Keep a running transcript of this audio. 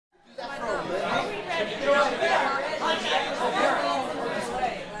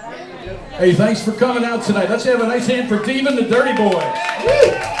Hey, thanks for coming out tonight. Let's have a nice hand for Dave and the Dirty Boys.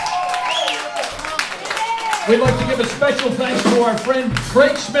 We'd like to give a special thanks to our friend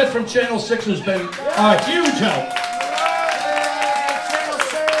Craig Smith from Channel 6, who's been a huge help.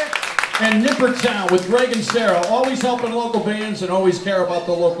 And Nippertown with Greg and Sarah, always helping local bands and always care about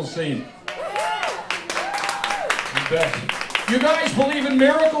the local scene. You bet. You guys believe in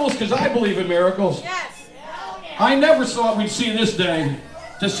miracles? Because I believe in miracles. Yes. I never thought we'd see this day.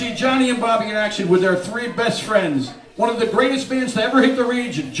 To see Johnny and Bobby in action with their three best friends. One of the greatest bands to ever hit the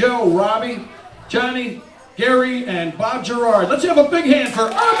region. Joe, Robbie, Johnny, Gary, and Bob Gerard. Let's have a big hand for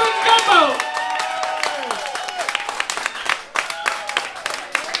Urban Gumbo!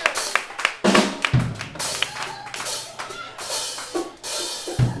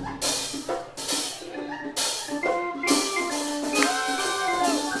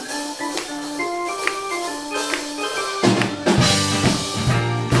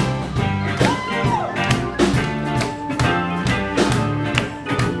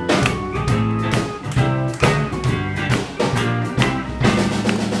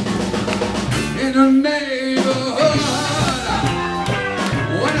 In a neighborhood,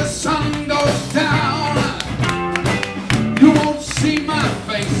 when the sun goes down, you won't see my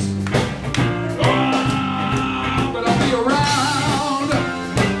face, but I'll be around,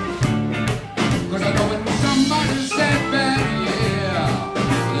 'cause I know when somebody's said bad, yeah,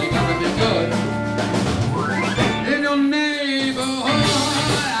 they gotta be good. In your neighborhood,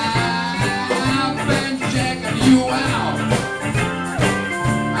 I've been checking you out.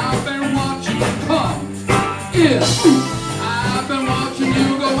 I've been watching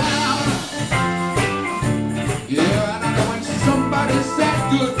you go out. Yeah, and I know when somebody said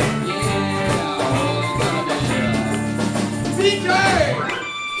good. Yeah, oh, it's gonna be DJ.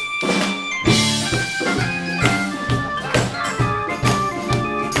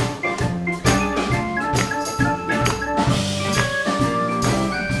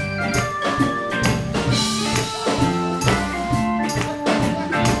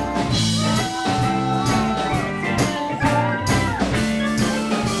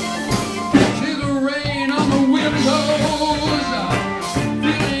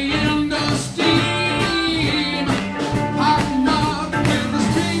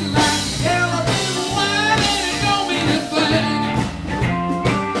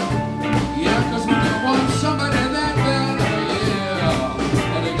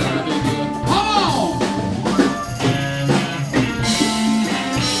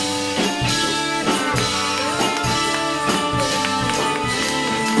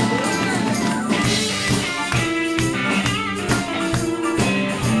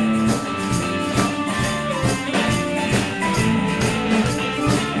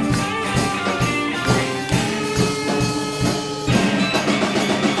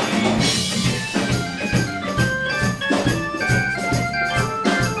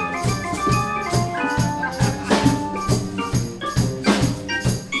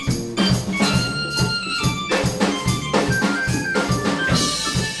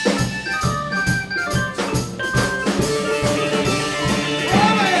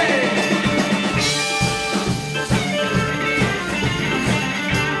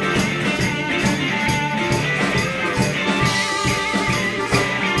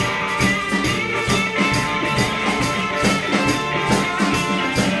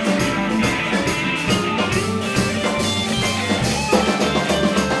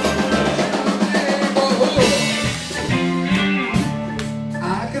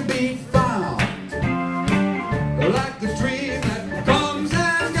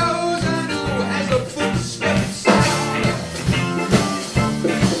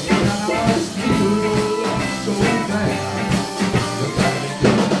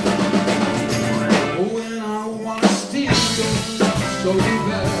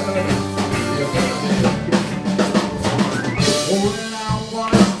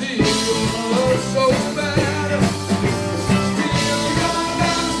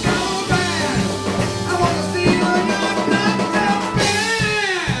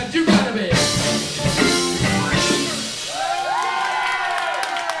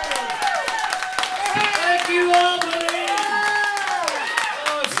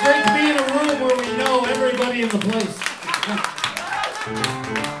 Great to be in a room where we know everybody in the place.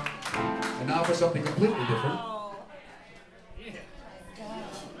 And now for something completely different.